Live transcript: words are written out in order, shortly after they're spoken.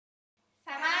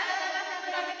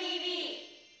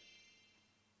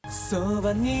そ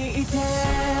ばにいて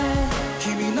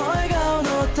君の笑顔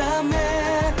のため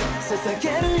捧げ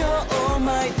るよ All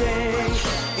my day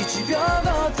 1秒ご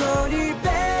とに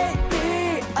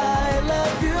Baby I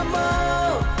love you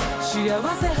more 幸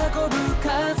せ運ぶ風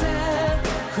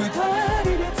二人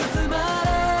で包ま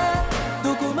れど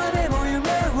こまでも夢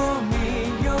を見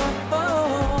よう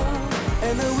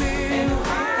And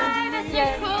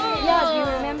Yeah, you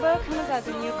remember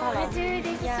the new color? I do.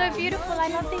 These are so beautiful. I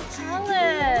love these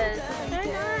colors. It's so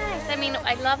nice. I mean,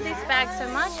 I love this bag so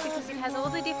much because it has all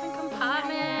the different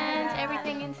compartments,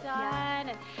 everything inside,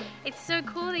 and it's so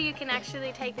cool that you can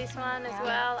actually take this one as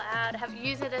well out,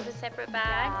 use it as a separate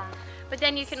bag. But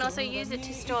then you can also use it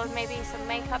to store maybe some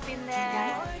makeup in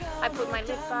there. I put my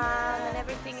lip balm and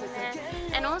everything in there.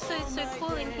 And also it's so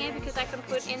cool in here because I can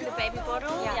put in the baby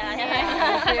bottle.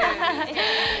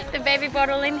 The baby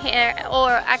bottle in here,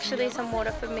 or actually some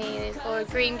water for me, or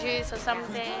green juice or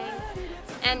something.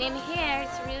 And in here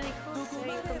it's really cool, so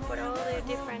you can put all the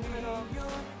different little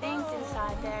things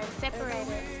inside there and separate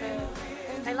it.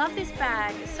 So I love this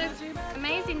bag. It's so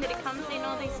amazing that it comes in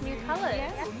all these new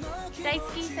colors.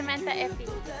 Daisuki Samantha Effie.